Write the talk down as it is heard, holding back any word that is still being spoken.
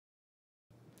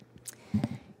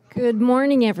Good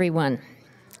morning, everyone.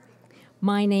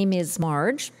 My name is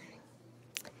Marge,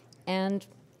 and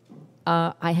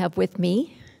I have with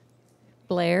me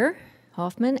Blair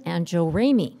Hoffman and Joe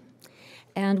Ramey.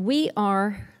 And we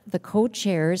are the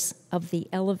co-chairs of the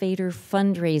Elevator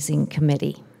Fundraising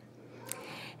Committee.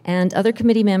 And other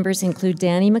committee members include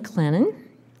Danny McLennan,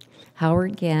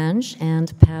 Howard Gange,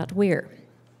 and Pat Weir.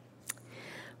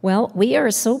 Well, we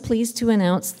are so pleased to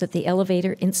announce that the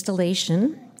elevator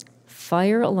installation,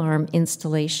 fire alarm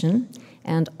installation,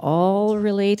 and all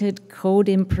related code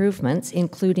improvements,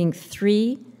 including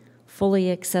 3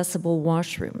 fully accessible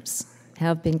washrooms,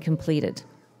 have been completed.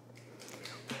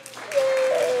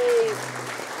 Yay!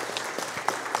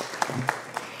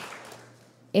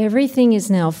 Everything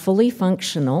is now fully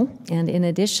functional, and in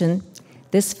addition,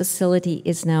 this facility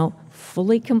is now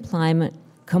fully compliant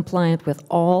with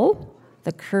all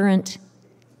the current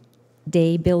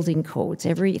day building codes.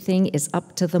 Everything is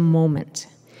up to the moment.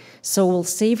 So we'll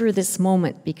savor this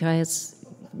moment because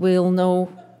we'll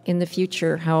know in the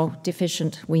future how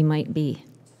deficient we might be.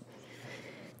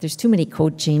 There's too many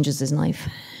code changes in life.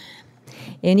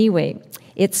 Anyway,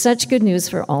 it's such good news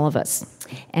for all of us.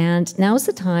 And now's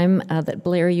the time that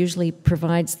Blair usually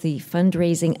provides the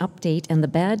fundraising update and the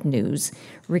bad news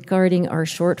regarding our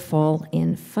shortfall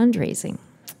in fundraising.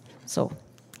 So,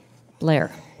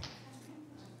 Blair.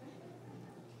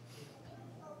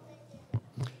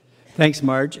 Thanks,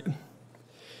 Marge.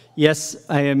 Yes,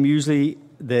 I am usually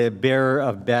the bearer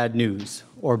of bad news,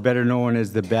 or better known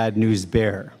as the bad news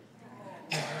bear.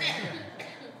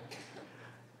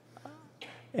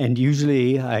 And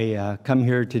usually I come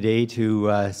here today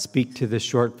to speak to the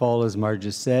shortfall, as Marge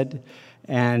has said,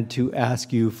 and to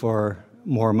ask you for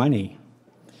more money.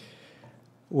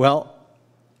 Well,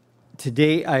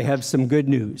 today I have some good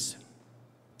news.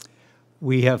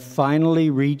 We have finally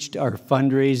reached our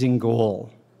fundraising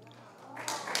goal.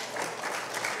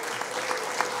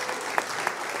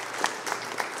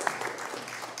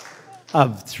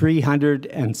 Of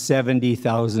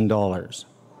 $370,000.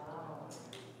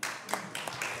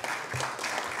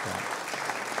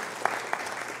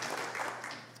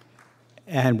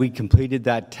 And we completed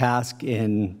that task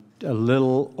in a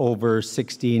little over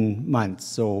 16 months,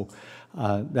 so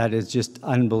that is just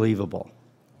unbelievable.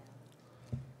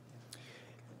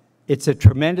 It's a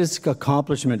tremendous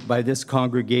accomplishment by this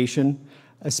congregation,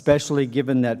 especially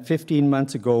given that 15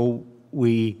 months ago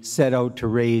we set out to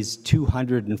raise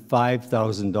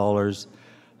 $205,000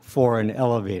 for an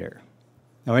elevator.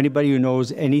 Now, anybody who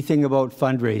knows anything about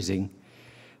fundraising,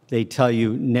 they tell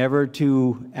you never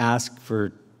to ask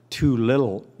for too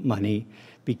little money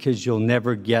because you'll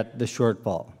never get the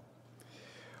shortfall.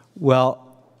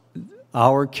 Well,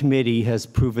 our committee has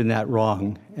proven that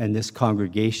wrong, and this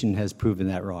congregation has proven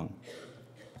that wrong.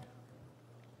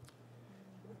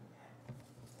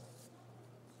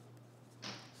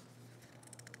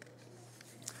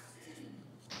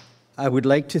 I would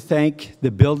like to thank the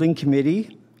building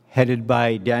committee, headed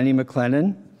by Danny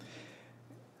McLennan,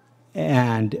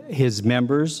 and his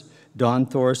members, Don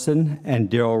Thorson and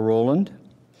Daryl Rowland,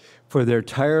 for their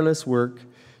tireless work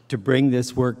to bring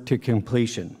this work to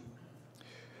completion.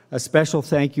 A special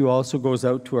thank you also goes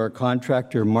out to our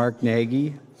contractor, Mark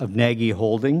Nagy of Nagy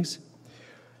Holdings,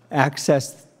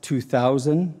 Access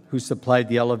 2000, who supplied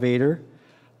the elevator,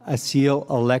 Asil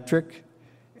Electric,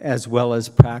 as well as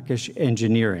Prakish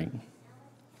Engineering.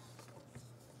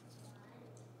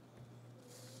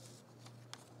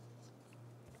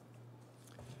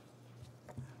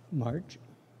 Marge?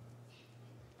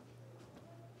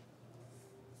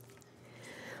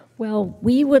 Well,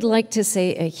 we would like to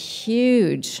say a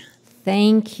huge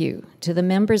thank you to the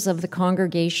members of the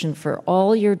congregation for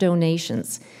all your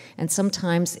donations. And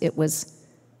sometimes it was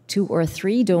 2 or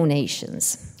 3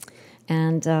 donations.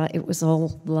 And it was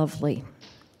all lovely.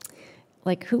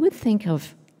 Like, who would think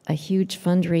of a huge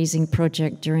fundraising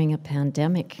project during a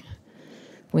pandemic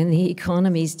when the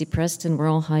economy's depressed and we're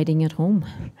all hiding at home?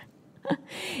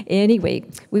 Anyway,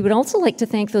 we would also like to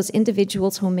thank those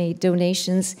individuals who made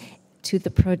donations to the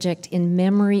project in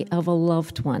memory of a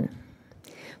loved one.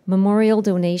 Memorial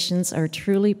donations are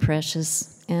truly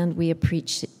precious, and we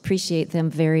appreciate them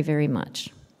very, very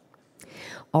much.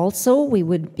 Also, we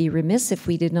would be remiss if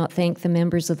we did not thank the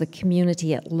members of the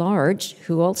community at large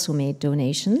who also made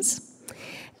donations.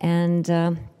 And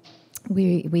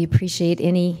we appreciate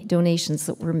any donations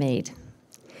that were made.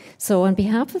 So on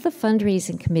behalf of the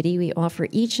fundraising committee, we offer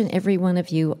each and every one of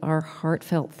you our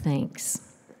heartfelt thanks.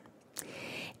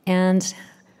 And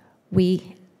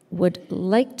we would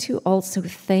like to also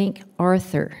thank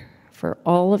Arthur for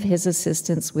all of his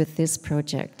assistance with this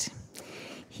project.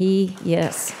 He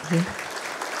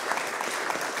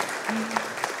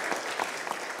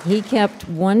He kept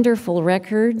wonderful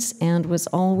records and was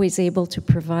always able to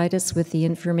provide us with the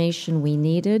information we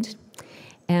needed.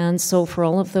 And so for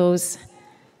all of those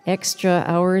extra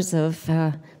hours of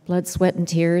blood, sweat, and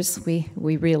tears, we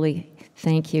really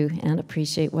thank you and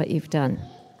appreciate what you've done.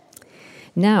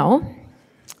 Now,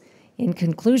 in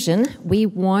conclusion, we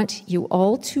want you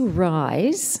all to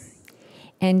rise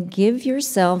and give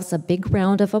yourselves a big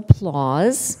round of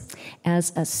applause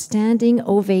as a standing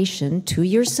ovation to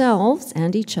yourselves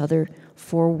and each other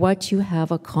for what you have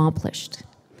accomplished.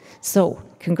 So,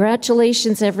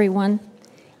 congratulations, everyone,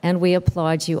 and we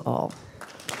applaud you all.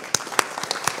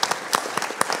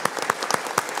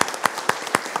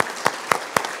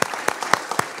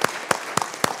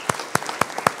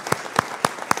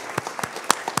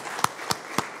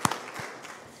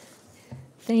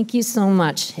 Thank you so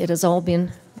much. It has all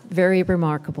been very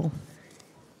remarkable.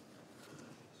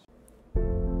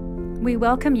 We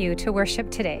welcome you to worship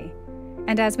today,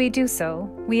 and as we do so,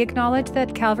 we acknowledge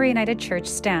that Calvary United Church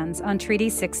stands on Treaty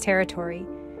 6 territory.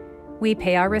 We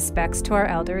pay our respects to our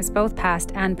elders, both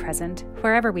past and present,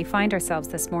 wherever we find ourselves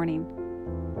this morning.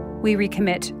 We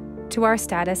recommit to our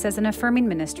status as an affirming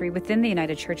ministry within the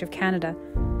United Church of Canada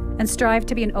and strive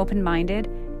to be an open-minded,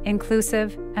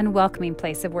 inclusive, and welcoming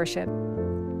place of worship.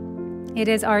 It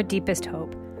is our deepest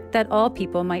hope that all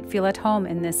people might feel at home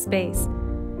in this space,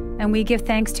 and we give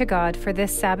thanks to God for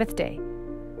this Sabbath day,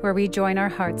 where we join our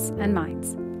hearts and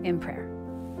minds in prayer.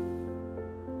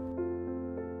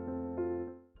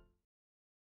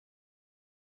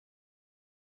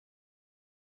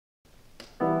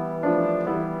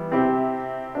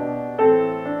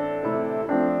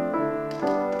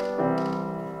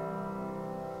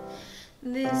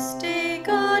 This day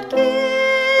God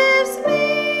gives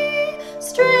me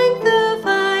strength of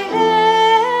high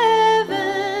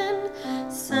heaven,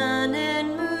 sun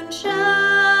and moon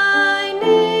shining,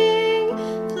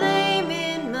 flame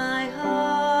in my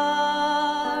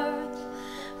heart,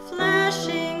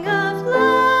 flashing of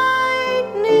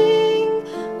lightning,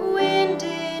 wind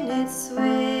in its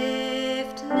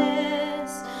swiftness,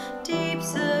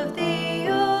 deeps of the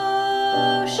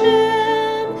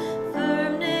ocean,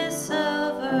 firmness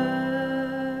of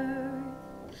earth.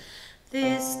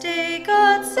 This day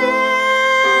God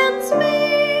sends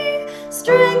me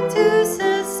strength to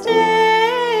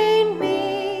sustain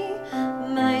me,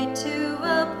 might to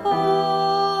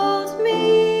uphold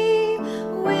me,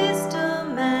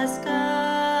 wisdom as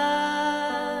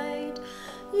guide.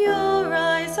 Your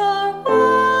eyes are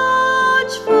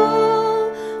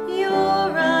watchful,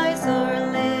 your eyes are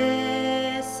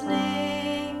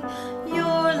listening,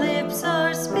 your lips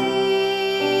are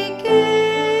speaking,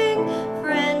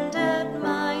 friend at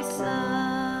my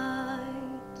side.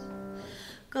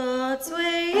 God's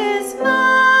way is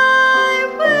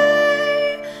my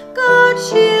way, God's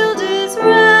shield is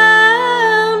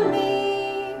round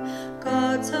me,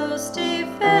 God's host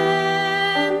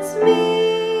defends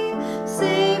me,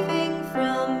 saving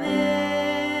from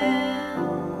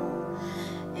ill.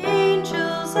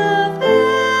 Angels of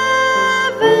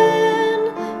heaven,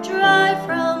 drive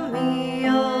from me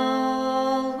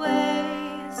always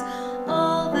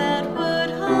all that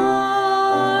would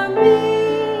harm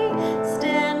me,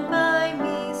 stand by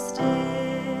me still.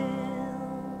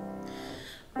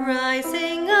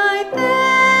 Rising, I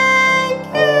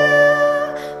thank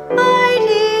you,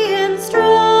 mighty and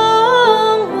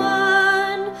strong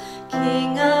one,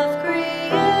 King of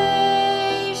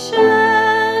creation,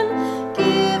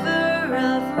 giver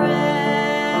of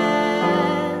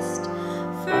rest,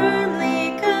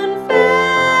 firmly confessing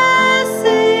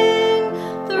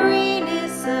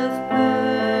threeness of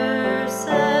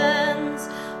persons,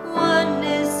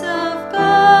 oneness of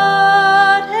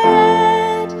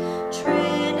Godhead,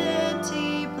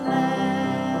 Trinity blessed.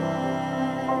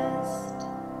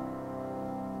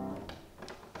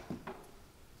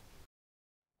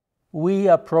 We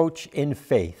approach in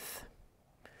faith.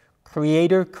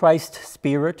 Creator Christ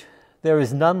Spirit, there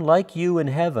is none like you in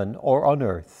heaven or on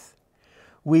earth.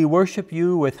 We worship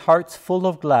you with hearts full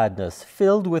of gladness,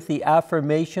 filled with the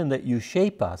affirmation that you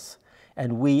shape us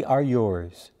and we are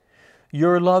yours.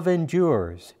 Your love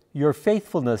endures, your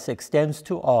faithfulness extends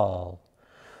to all.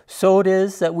 So it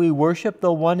is that we worship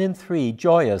the One in Three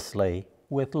joyously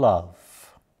with love.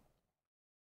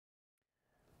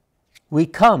 We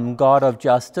come, God of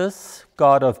justice,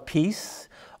 God of peace,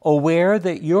 aware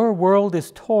that your world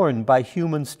is torn by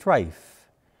human strife.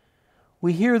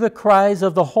 We hear the cries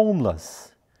of the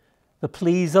homeless, the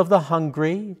pleas of the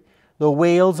hungry, the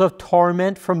wails of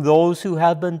torment from those who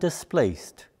have been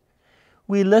displaced.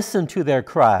 We listen to their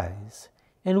cries,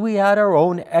 and we add our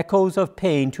own echoes of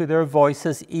pain to their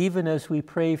voices even as we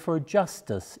pray for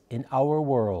justice in our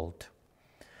world.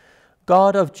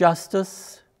 God of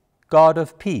justice, God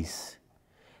of peace,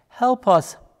 help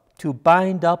us to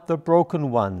bind up the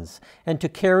broken ones and to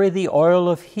carry the oil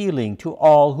of healing to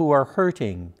all who are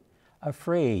hurting,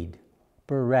 afraid,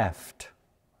 bereft.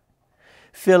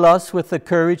 Fill us with the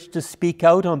courage to speak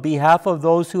out on behalf of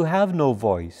those who have no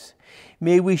voice.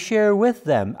 May we share with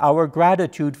them our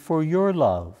gratitude for your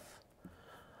love.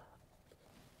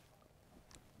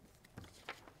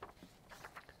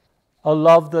 A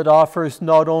love that offers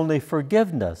not only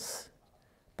forgiveness,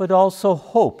 but also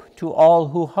hope to all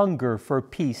who hunger for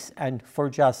peace and for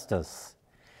justice.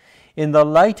 In the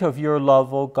light of your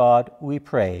love, O God, we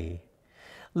pray.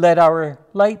 Let our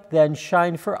light then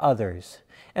shine for others,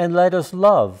 and let us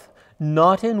love,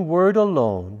 not in word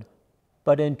alone,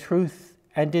 but in truth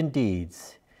and in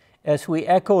deeds, as we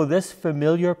echo this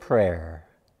familiar prayer.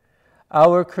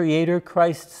 Our Creator,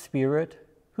 Christ Spirit,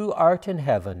 who art in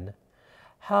heaven,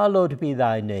 hallowed be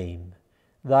thy name.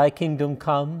 Thy kingdom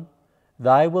come,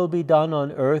 thy will be done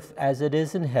on earth as it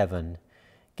is in heaven.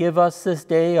 Give us this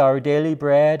day our daily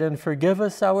bread, and forgive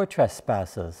us our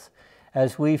trespasses,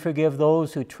 as we forgive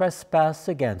those who trespass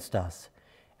against us.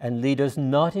 And lead us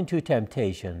not into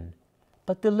temptation,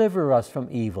 but deliver us from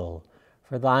evil.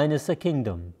 For thine is the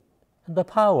kingdom, and the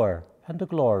power, and the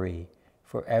glory,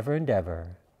 forever and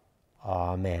ever.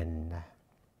 Amen.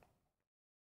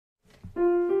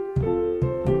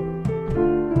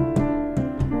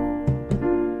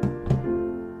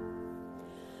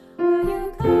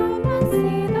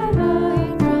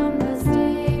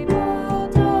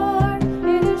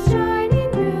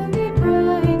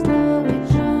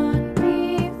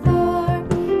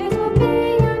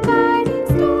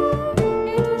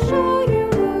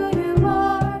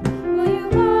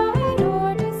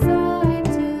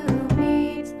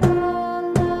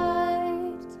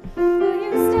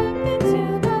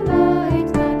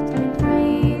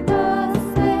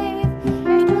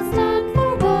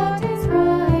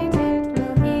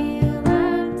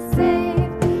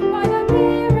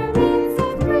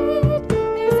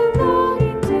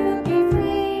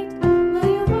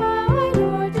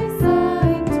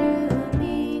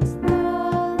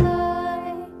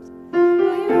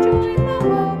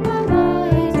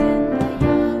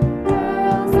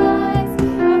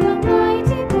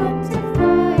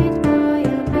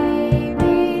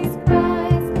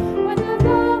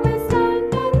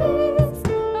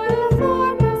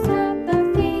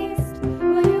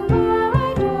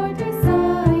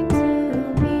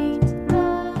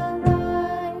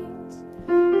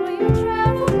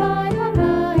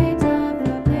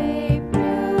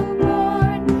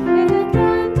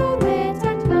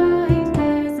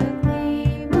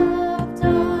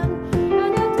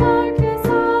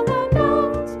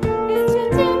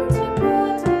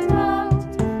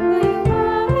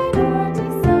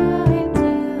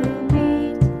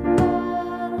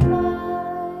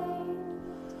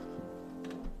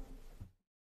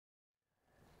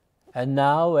 And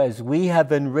now, as we have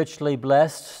been richly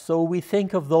blessed, so we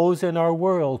think of those in our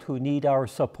world who need our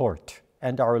support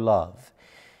and our love.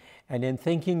 And in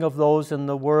thinking of those in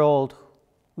the world,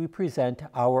 we present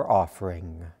our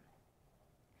offering.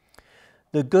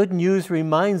 The good news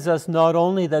reminds us not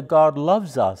only that God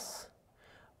loves us,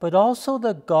 but also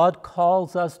that God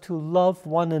calls us to love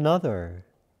one another.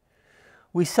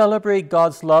 We celebrate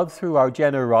God's love through our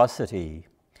generosity.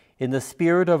 In the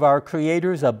spirit of our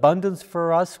Creator's abundance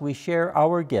for us, we share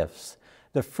our gifts,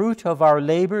 the fruit of our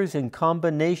labors in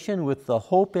combination with the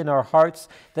hope in our hearts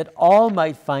that all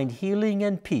might find healing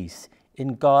and peace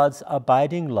in God's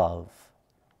abiding love.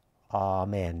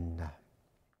 Amen.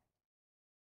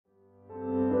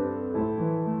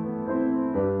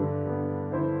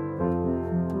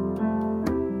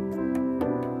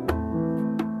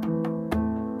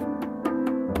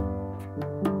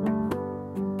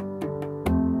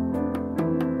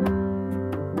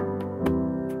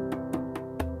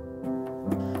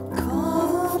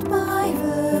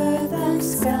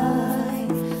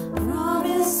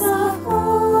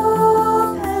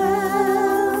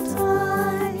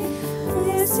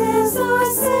 This is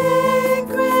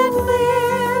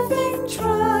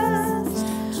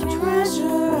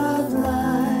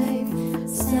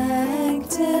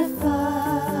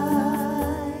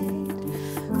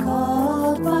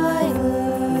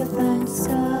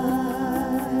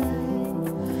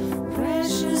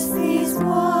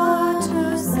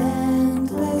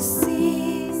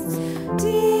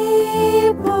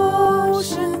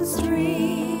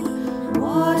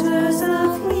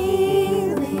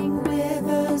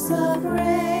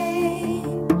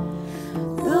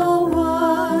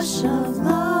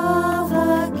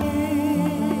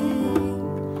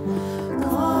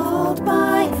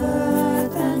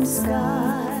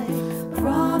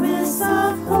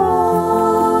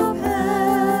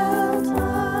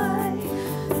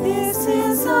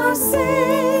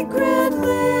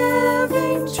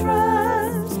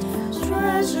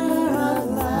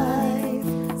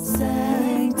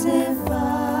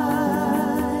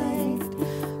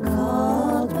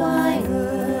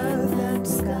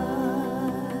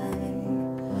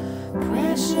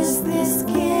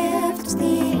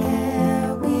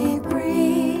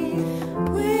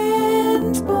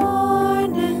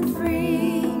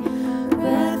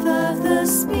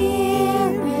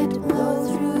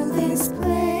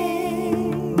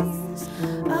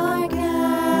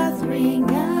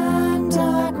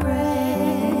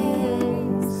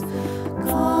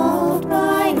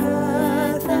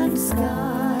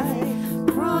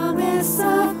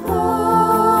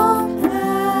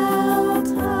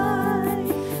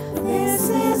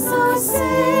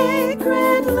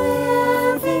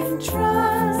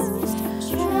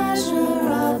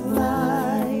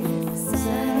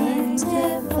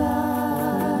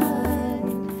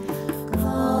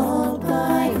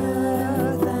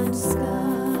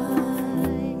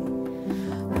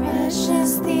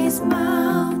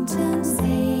mountains,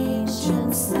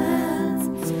 ancient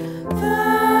sands,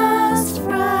 vast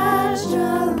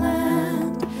fragile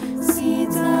land,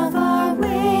 seeds of our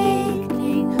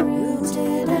awakening,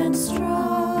 rooted and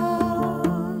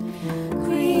strong,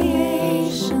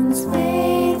 creation's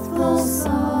faithful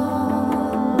song,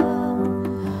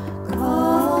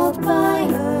 called by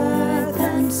earth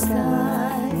and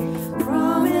sky,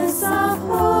 promise of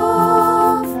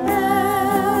hope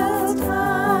held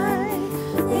high.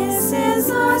 This is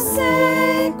our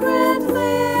sacred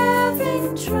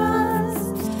living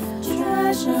trust,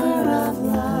 treasure of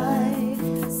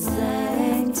life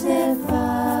sanctified,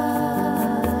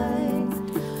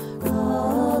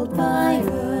 called by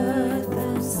earth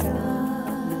and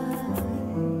sky,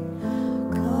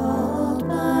 called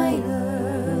by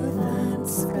earth and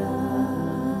sky.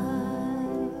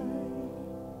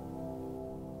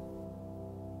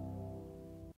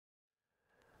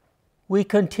 We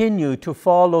continue to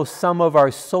follow some of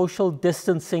our social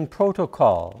distancing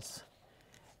protocols,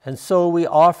 and so we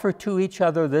offer to each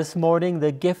other this morning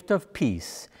the gift of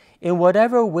peace in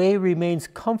whatever way remains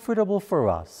comfortable for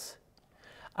us,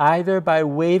 either by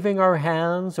waving our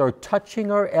hands or touching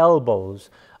our elbows,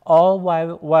 all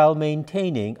while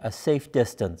maintaining a safe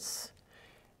distance.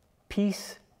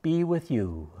 Peace be with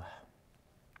you.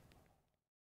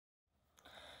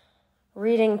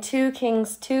 Reading 2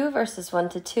 Kings 2, verses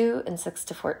 1-2 and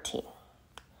 6-14.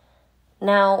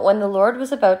 Now, when the Lord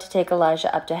was about to take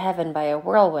Elijah up to heaven by a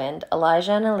whirlwind,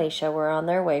 Elijah and Elisha were on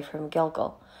their way from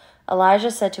Gilgal. Elijah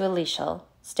said to Elisha,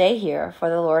 "Stay here, for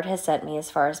the Lord has sent me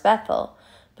as far as Bethel."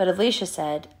 But Elisha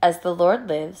said, "As the Lord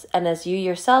lives, and as you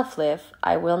yourself live,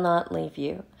 I will not leave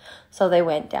you." So they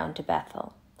went down to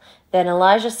Bethel. Then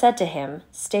Elijah said to him,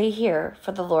 "Stay here,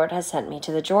 for the Lord has sent me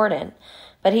to the Jordan."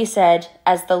 But he said,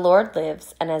 "As the Lord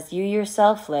lives, and as you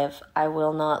yourself live, I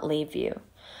will not leave you."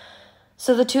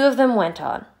 So the two of them went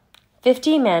on.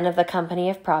 50 men of the company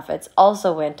of prophets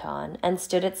also went on, and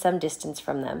stood at some distance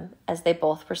from them, as they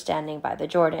both were standing by the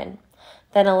Jordan.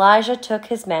 Then Elijah took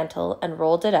his mantle and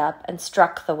rolled it up and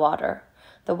struck the water.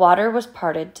 The water was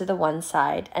parted to the one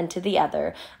side and to the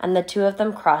other, and the two of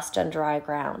them crossed on dry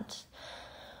ground.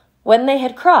 When they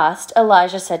had crossed,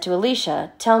 Elijah said to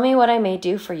Elisha, "Tell me what I may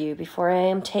do for you before I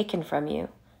am taken from you."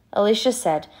 Elisha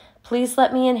said, "Please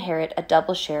let me inherit a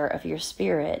double share of your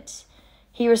spirit."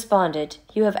 He responded,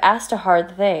 "You have asked a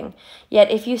hard thing,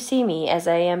 yet if you see me as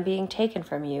I am being taken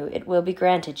from you, it will be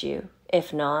granted you.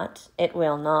 If not, it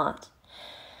will not."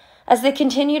 As they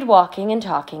continued walking and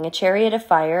talking, a chariot of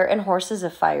fire and horses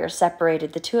of fire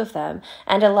separated the two of them,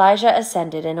 and Elijah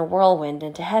ascended in a whirlwind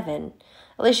into heaven.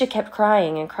 Elisha kept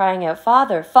crying and crying out,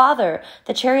 "Father, Father,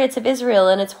 the chariots of Israel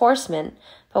and its horsemen."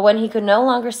 But when he could no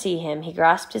longer see him, he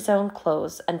grasped his own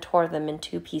clothes and tore them in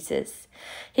 2 pieces.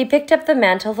 He picked up the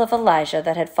mantle of Elijah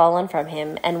that had fallen from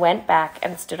him and went back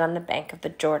and stood on the bank of the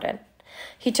Jordan.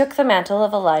 He took the mantle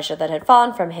of Elijah that had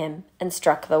fallen from him and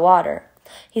struck the water.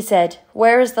 He said,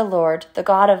 "Where is the Lord, the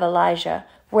God of Elijah?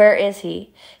 Where is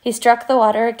he?" He struck the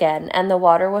water again, and the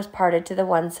water was parted to the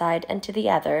one side and to the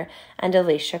other, and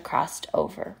Elisha crossed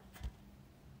over.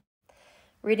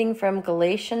 Reading from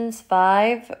Galatians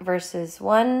 5, verses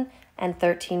 1 and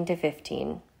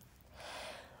 13-15.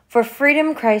 For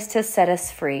freedom Christ has set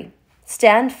us free.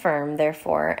 Stand firm,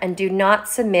 therefore, and do not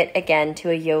submit again to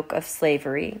a yoke of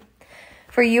slavery.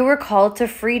 For you were called to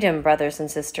freedom, brothers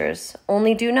and sisters.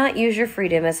 Only do not use your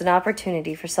freedom as an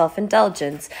opportunity for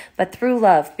self-indulgence, but through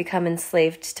love become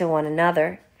enslaved to one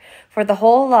another. For the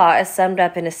whole law is summed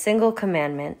up in a single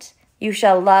commandment: you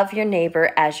shall love your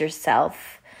neighbor as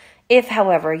yourself. If,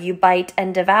 however, you bite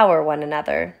and devour one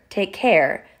another, take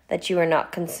care that you are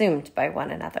not consumed by one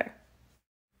another.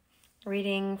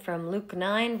 Reading from Luke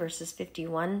 9, verses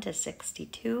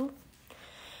 51-62.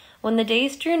 When the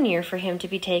days drew near for him to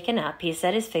be taken up, he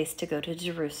set his face to go to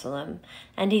Jerusalem,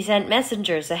 and he sent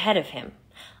messengers ahead of him.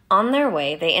 On their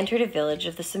way, they entered a village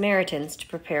of the Samaritans to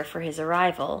prepare for his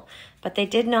arrival, but they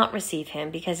did not receive him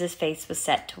because his face was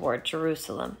set toward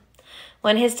Jerusalem.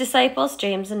 When his disciples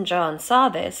James and John saw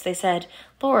this, they said,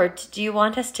 "Lord, do you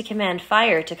want us to command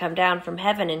fire to come down from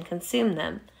heaven and consume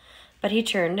them?" But he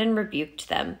turned and rebuked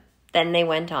them. Then they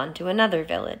went on to another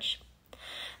village.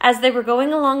 As they were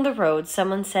going along the road,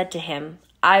 someone said to him,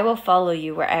 "I will follow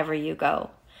you wherever you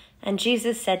go." And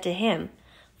Jesus said to him,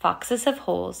 "Foxes have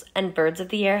holes, and birds of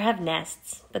the air have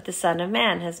nests, but the Son of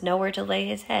Man has nowhere to lay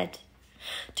his head."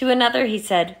 To another he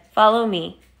said, "Follow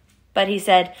me." But he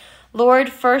said,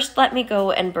 "Lord, first let me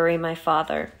go and bury my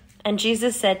father." And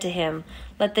Jesus said to him,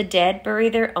 "Let the dead bury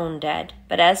their own dead,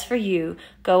 but as for you,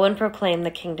 go and proclaim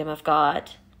the kingdom of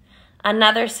God."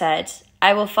 Another said,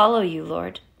 I will follow you,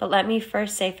 Lord, but let me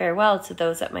first say farewell to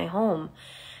those at my home.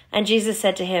 And Jesus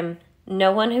said to him,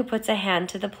 No one who puts a hand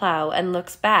to the plow and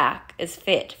looks back is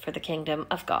fit for the kingdom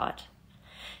of God.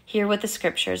 Hear what the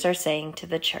scriptures are saying to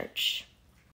the church.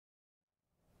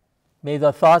 May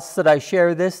the thoughts that I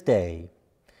share this day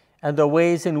and the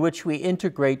ways in which we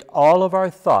integrate all of our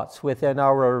thoughts within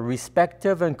our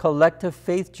respective and collective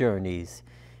faith journeys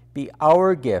be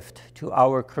our gift to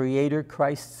our Creator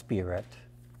Christ's Spirit.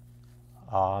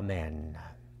 Amen.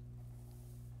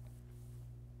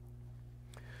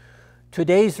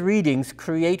 Today's readings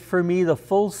create for me the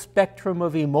full spectrum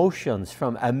of emotions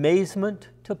from amazement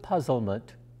to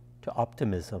puzzlement to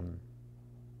optimism.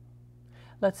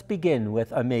 Let's begin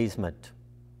with amazement.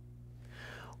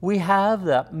 We have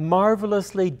the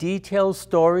marvelously detailed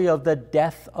story of the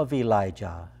death of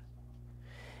Elijah.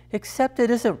 Except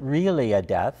it isn't really a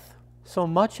death, so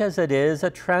much as it is a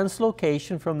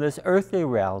translocation from this earthly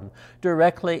realm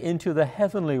directly into the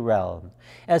heavenly realm,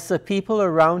 as the people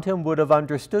around him would have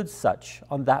understood such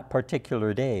on that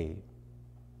particular day.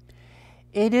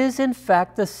 It is, in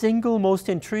fact, the single most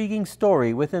intriguing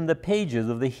story within the pages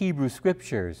of the Hebrew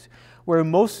Scriptures, where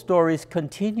most stories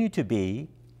continue to be,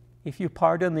 if you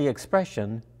pardon the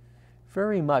expression,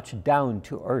 very much down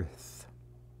to earth.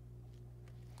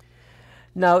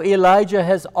 Now, Elijah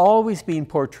has always been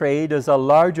portrayed as a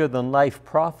larger-than-life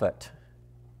prophet.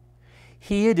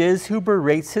 He it is who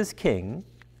berates his king,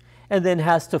 and then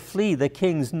has to flee the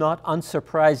king's not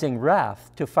unsurprising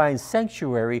wrath to find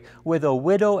sanctuary with a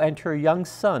widow and her young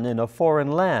son in a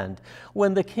foreign land,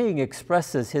 when the king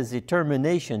expresses his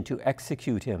determination to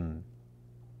execute him.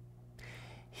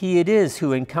 He it is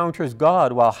who encounters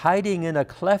God while hiding in a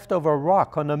cleft of a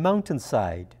rock on a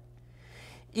mountainside.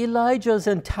 Elijah's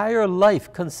entire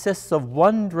life consists of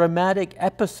one dramatic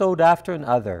episode after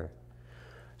another.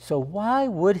 So why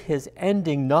would his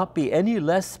ending not be any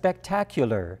less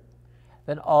spectacular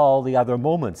than all the other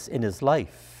moments in his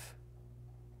life?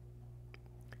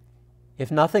 If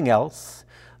nothing else,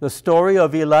 the story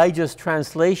of Elijah's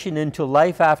translation into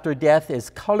life after death is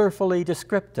colorfully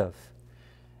descriptive,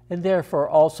 and therefore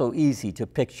also easy to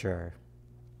picture.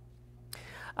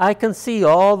 I can see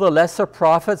all the lesser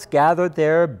prophets gathered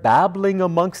there, babbling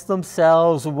amongst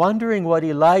themselves, wondering what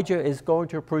Elijah is going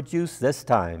to produce this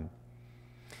time.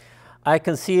 I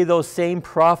can see those same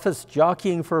prophets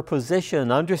jockeying for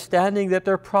position, understanding that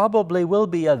there probably will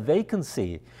be a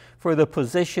vacancy for the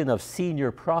position of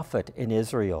senior prophet in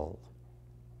Israel.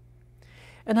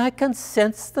 And I can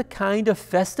sense the kind of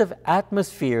festive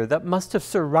atmosphere that must have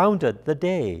surrounded the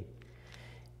day,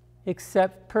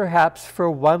 except perhaps for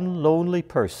one lonely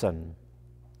person,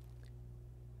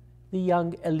 the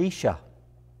young Elisha,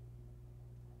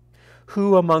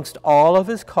 who amongst all of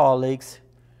his colleagues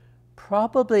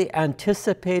probably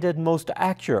anticipated most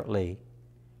accurately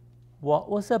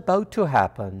what was about to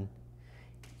happen,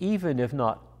 even if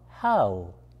not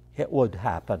how it would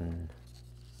happen.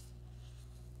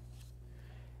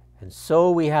 And so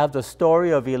we have the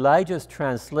story of Elijah's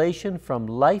translation from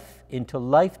life into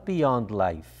life beyond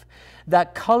life.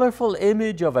 That colorful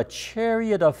image of a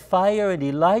chariot of fire and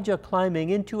Elijah climbing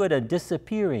into it and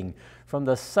disappearing from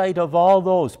the sight of all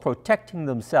those protecting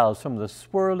themselves from the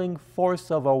swirling force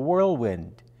of a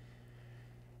whirlwind,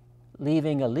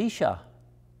 leaving Elisha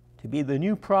to be the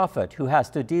new prophet who has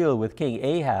to deal with King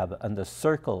Ahab and the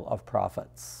circle of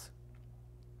prophets.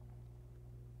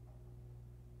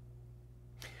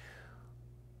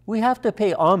 We have to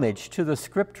pay homage to the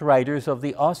scriptwriters of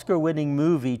the Oscar-winning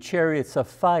movie Chariots of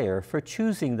Fire for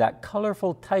choosing that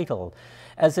colorful title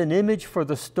as an image for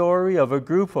the story of a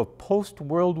group of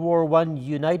post-World War I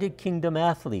United Kingdom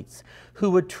athletes who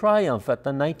would triumph at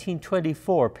the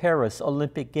 1924 Paris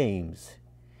Olympic Games,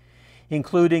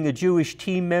 including a Jewish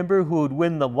team member who would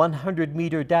win the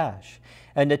 100-meter dash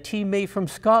and a teammate from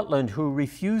Scotland who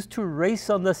refused to race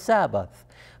on the Sabbath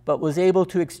but was able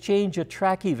to exchange a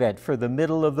track event for the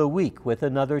middle of the week with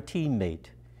another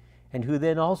teammate, and who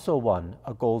then also won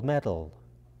a gold medal.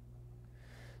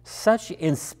 Such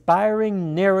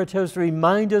inspiring narratives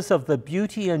remind us of the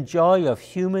beauty and joy of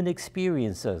human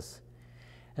experiences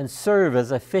and serve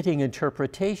as a fitting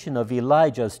interpretation of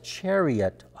Elijah's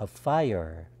chariot of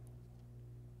fire.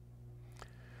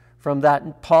 From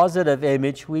that positive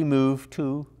image, we move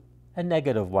to a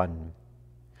negative one,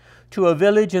 to a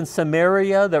village in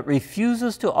Samaria that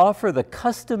refuses to offer the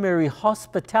customary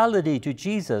hospitality to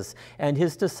Jesus and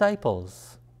his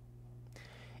disciples.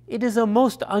 It is a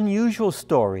most unusual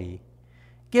story,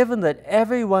 given that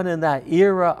everyone in that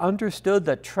era understood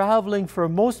that traveling for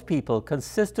most people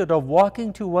consisted of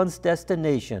walking to one's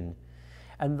destination,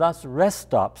 and thus rest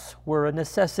stops were a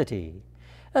necessity,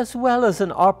 as well as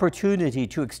an opportunity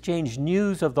to exchange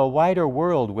news of the wider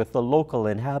world with the local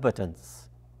inhabitants.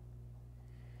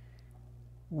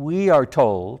 We are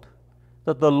told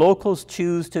that the locals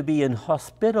choose to be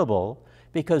inhospitable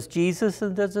because Jesus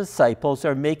and the disciples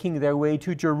are making their way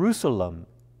to Jerusalem.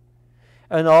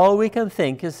 And all we can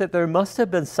think is that there must have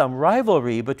been some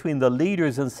rivalry between the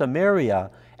leaders in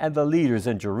Samaria and the leaders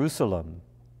in Jerusalem.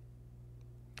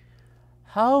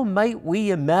 How might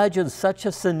we imagine such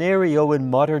a scenario in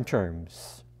modern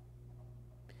terms?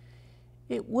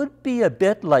 It would be a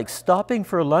bit like stopping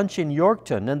for lunch in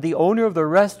Yorkton and the owner of the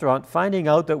restaurant finding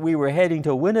out that we were heading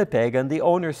to Winnipeg and the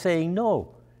owner saying,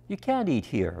 "No, you can't eat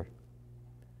here."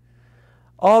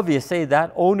 Obviously,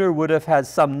 that owner would have had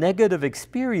some negative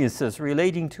experiences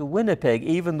relating to Winnipeg,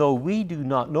 even though we do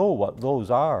not know what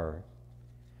those are.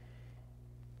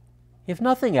 If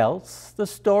nothing else, the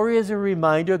story is a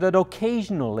reminder that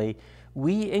occasionally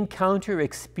we encounter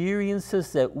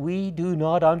experiences that we do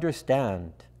not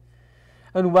understand.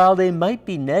 And while they might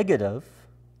be negative,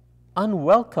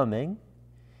 unwelcoming,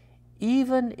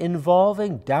 even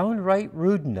involving downright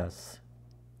rudeness,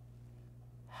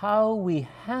 how we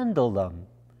handle them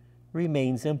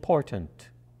remains important.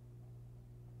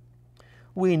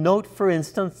 We note, for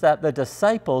instance, that the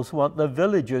disciples want the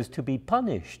villagers to be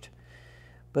punished,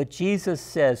 but Jesus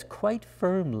says quite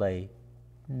firmly,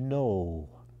 no.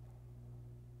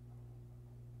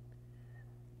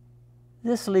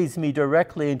 This leads me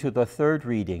directly into the third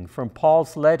reading from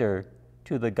Paul's letter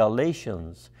to the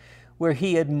Galatians, where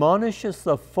he admonishes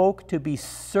the folk to be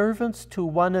servants to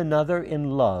one another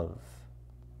in love.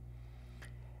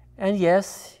 And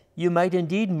yes, you might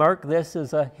indeed mark this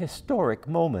as a historic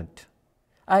moment.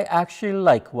 I actually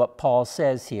like what Paul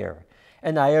says here,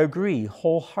 and I agree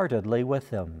wholeheartedly with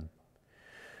him.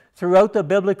 Throughout the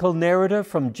biblical narrative,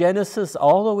 from Genesis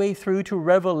all the way through to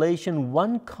Revelation,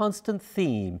 one constant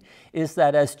theme is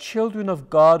that as children of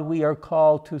God, we are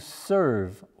called to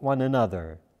serve one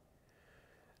another.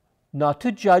 Not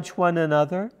to judge one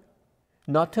another,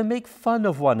 not to make fun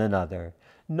of one another,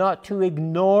 not to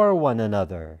ignore one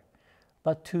another,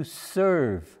 but to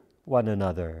serve one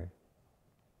another.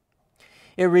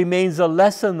 It remains a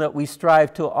lesson that we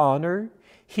strive to honor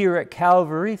here at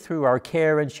Calvary through our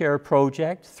Care and Share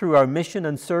project, through our Mission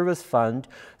and Service Fund,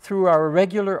 through our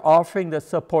regular offering that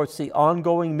supports the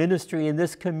ongoing ministry in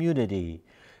this community,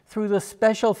 through the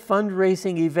special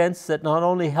fundraising events that not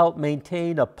only help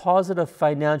maintain a positive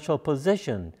financial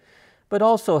position, but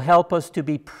also help us to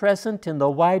be present in the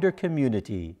wider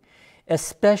community,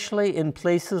 especially in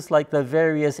places like the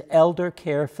various elder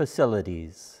care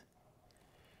facilities.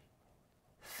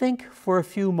 Think for a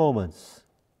few moments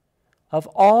of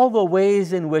all the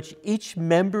ways in which each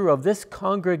member of this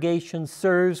congregation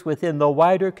serves within the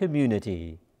wider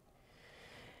community,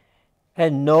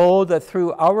 and know that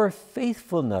through our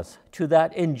faithfulness to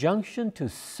that injunction to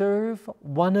serve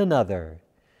one another,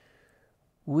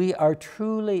 we are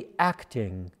truly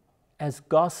acting as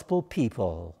gospel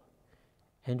people,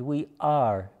 and we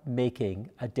are making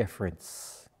a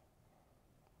difference.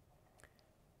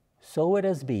 So it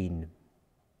has been.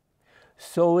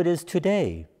 So it is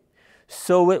today.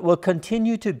 So it will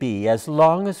continue to be as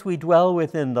long as we dwell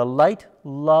within the light,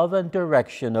 love, and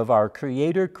direction of our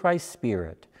Creator Christ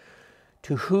Spirit,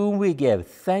 to whom we give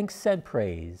thanks and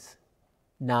praise,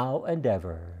 now and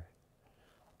ever.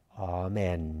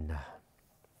 Amen.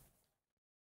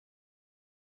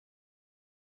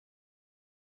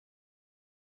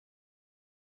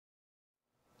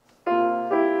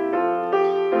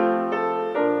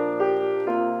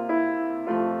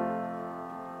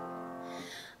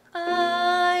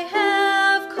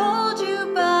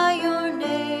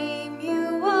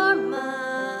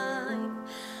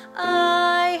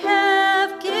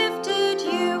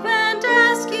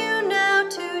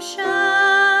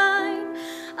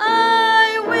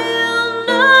 I will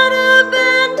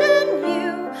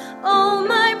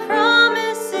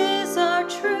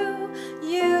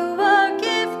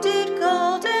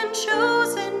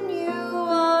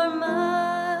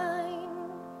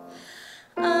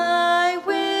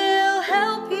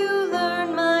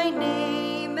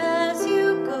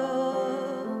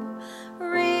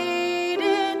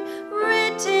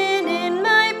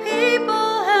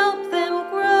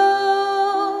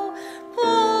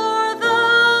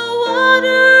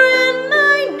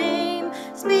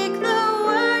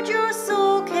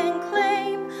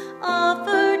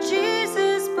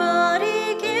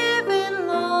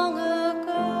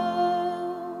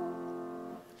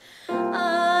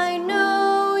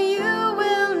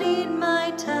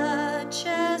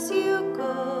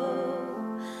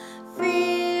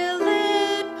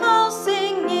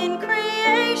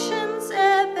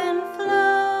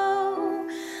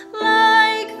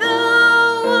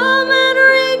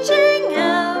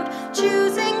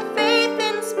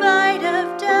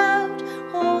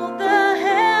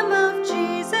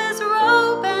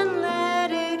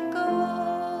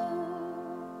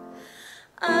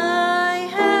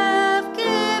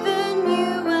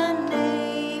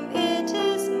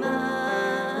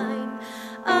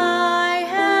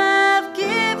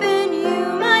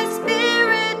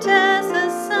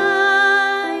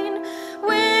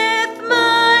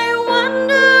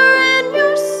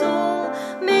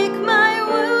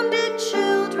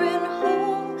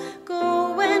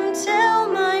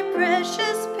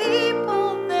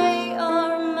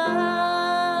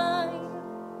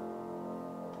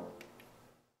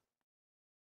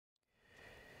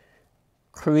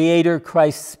Creator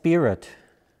Christ Spirit,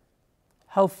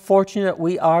 how fortunate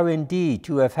we are indeed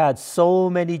to have had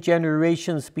so many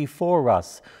generations before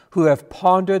us who have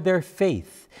pondered their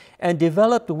faith and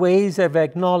developed ways of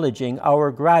acknowledging our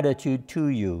gratitude to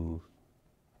you.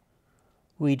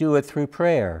 We do it through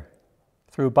prayer,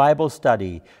 through Bible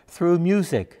study, through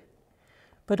music,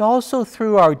 but also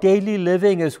through our daily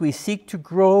living as we seek to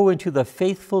grow into the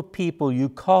faithful people you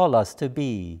call us to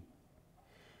be.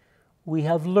 We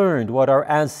have learned what our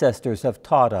ancestors have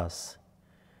taught us,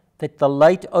 that the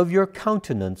light of your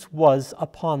countenance was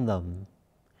upon them.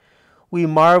 We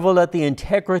marvel at the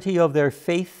integrity of their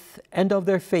faith and of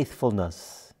their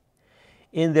faithfulness.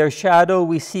 In their shadow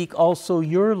we seek also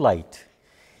your light,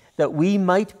 that we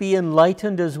might be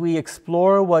enlightened as we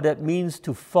explore what it means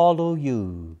to follow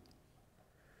you.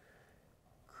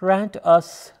 Grant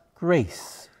us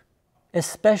grace,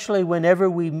 especially whenever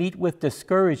we meet with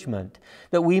discouragement,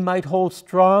 that we might hold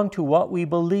strong to what we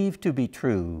believe to be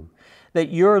true, that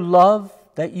you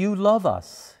love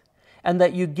us, and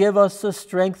that you give us the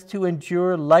strength to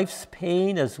endure life's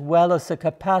pain as well as the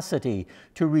capacity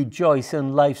to rejoice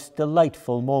in life's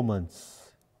delightful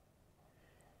moments.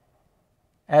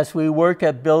 As we work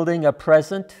at building a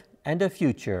present and a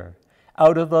future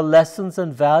out of the lessons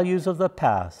and values of the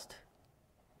past,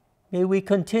 may we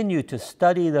continue to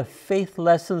study the faith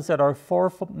lessons that our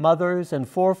foremothers and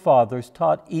forefathers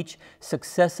taught each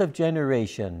successive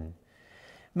generation.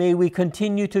 May we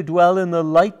continue to dwell in the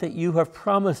light that you have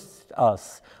promised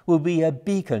us will be a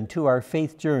beacon to our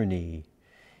faith journey.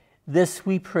 This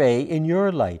we pray in your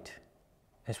light,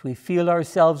 as we feel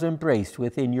ourselves embraced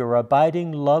within your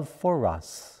abiding love for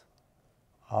us.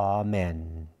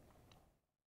 Amen.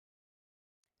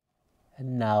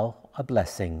 And now a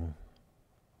blessing.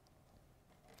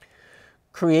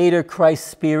 Creator Christ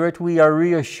Spirit, we are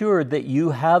reassured that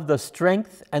you have the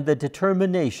strength and the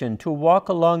determination to walk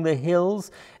along the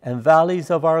hills and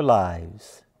valleys of our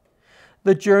lives.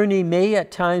 The journey may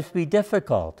at times be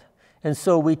difficult, and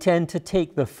so we tend to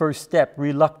take the first step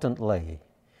reluctantly.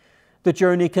 The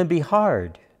journey can be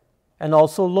hard and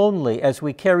also lonely as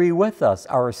we carry with us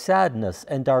our sadness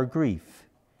and our grief.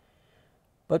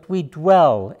 But we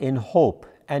dwell in hope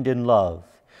and in love.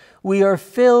 We are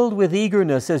filled with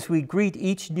eagerness as we greet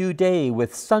each new day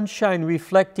with sunshine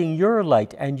reflecting your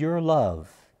light and your love.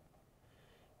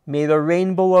 May the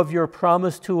rainbow of your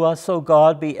promise to us, O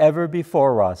God, be ever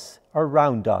before us,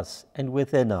 around us, and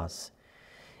within us.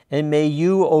 And may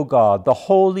you, O God, the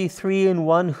Holy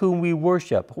Three-in-One whom we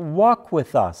worship, walk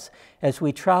with us as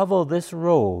we travel this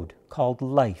road called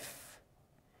life.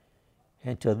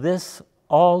 And to this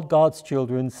all God's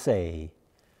children say,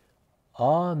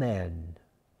 Amen.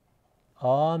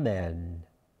 Amen.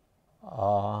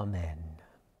 Amen.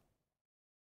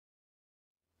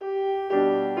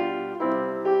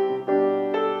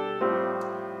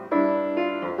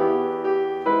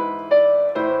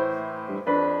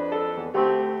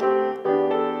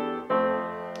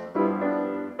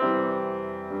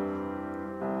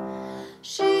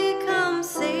 She comes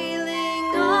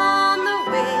sailing on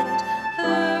the wind,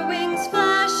 her wings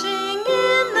flashing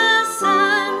in the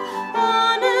sun.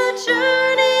 On a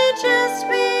journey just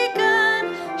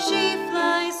begun, she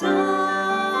flies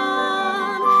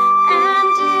on.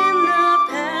 And in the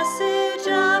passage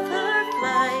of her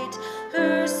flight,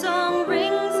 her song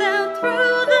rings out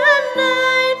through the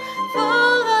night.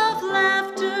 Full of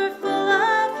laughter, full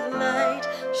of light,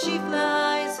 she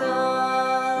flies on.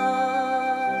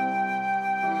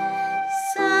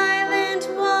 Silent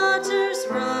waters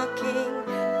rocking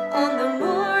on the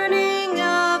morning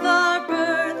of our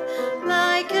birth,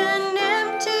 like an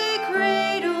empty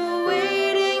cradle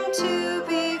waiting to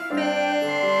be filled.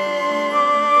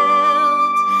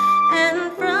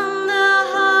 And from the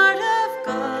heart of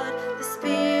God, the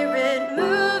Spirit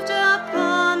moved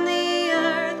upon the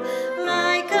earth,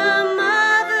 like a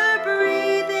mother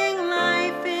breathing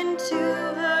life into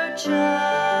her child.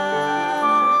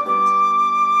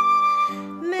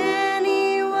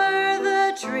 Many were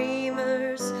the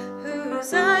dreamers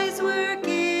whose eyes were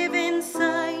given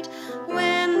sight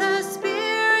when the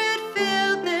Spirit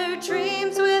filled their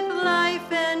dreams with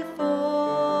life and form.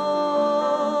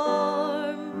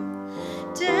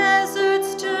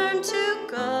 Deserts turned to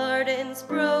gardens,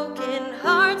 broken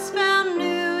hearts found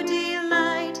new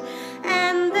delight,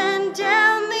 and then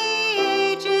down the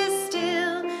ages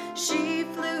still she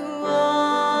flew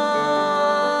on.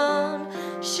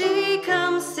 She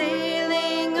comes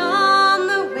sailing on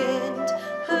the wind,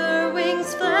 her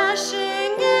wings flashing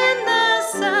in the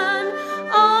sun.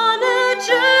 On a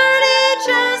journey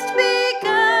just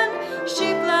begun,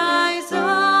 she flies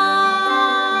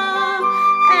on.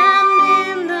 And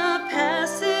in the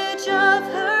passage of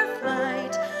her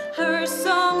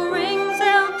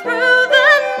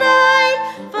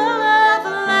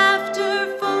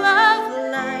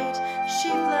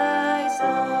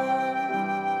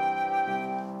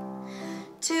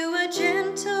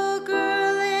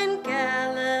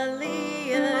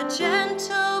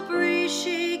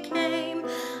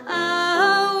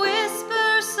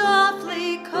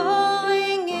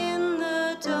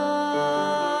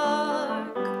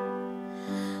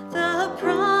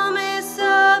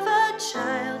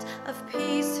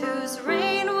peace whose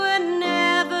reign would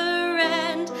never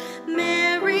end.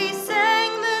 Mary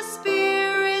sang the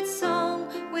Spirit's song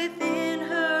within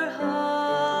her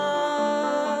heart.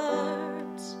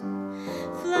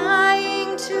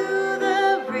 Flying to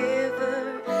the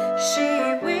river, she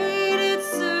waited,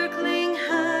 circling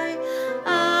high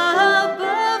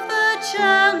above the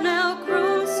child now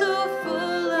grown so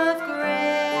full of grace.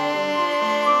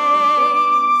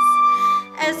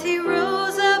 As he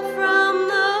rose up from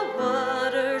the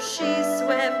water, she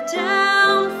swept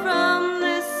down from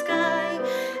the sky,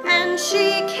 and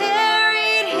she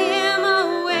carried him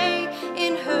away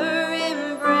in her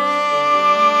embrace.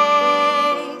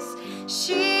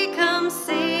 She comes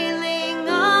sailing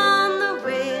on the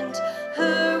wind,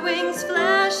 her wings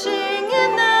flashing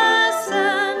in the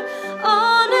sun.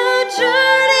 On a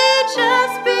journey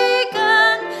just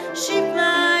begun, she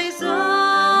flies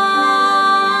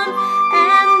on,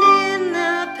 and in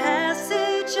the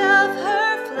passage of her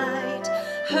flight,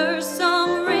 her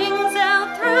song rings out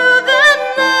through the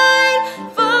night.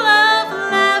 Full of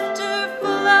laughter,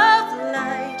 full of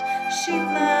light, she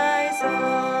flies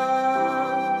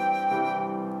on.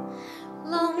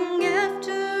 Long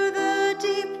after the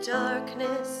deep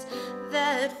darkness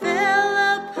that fell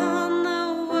upon the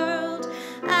world,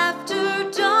 after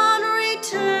dawn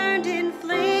returned in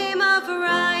flame of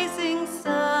rising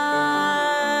sun,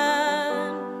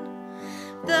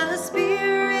 the Spirit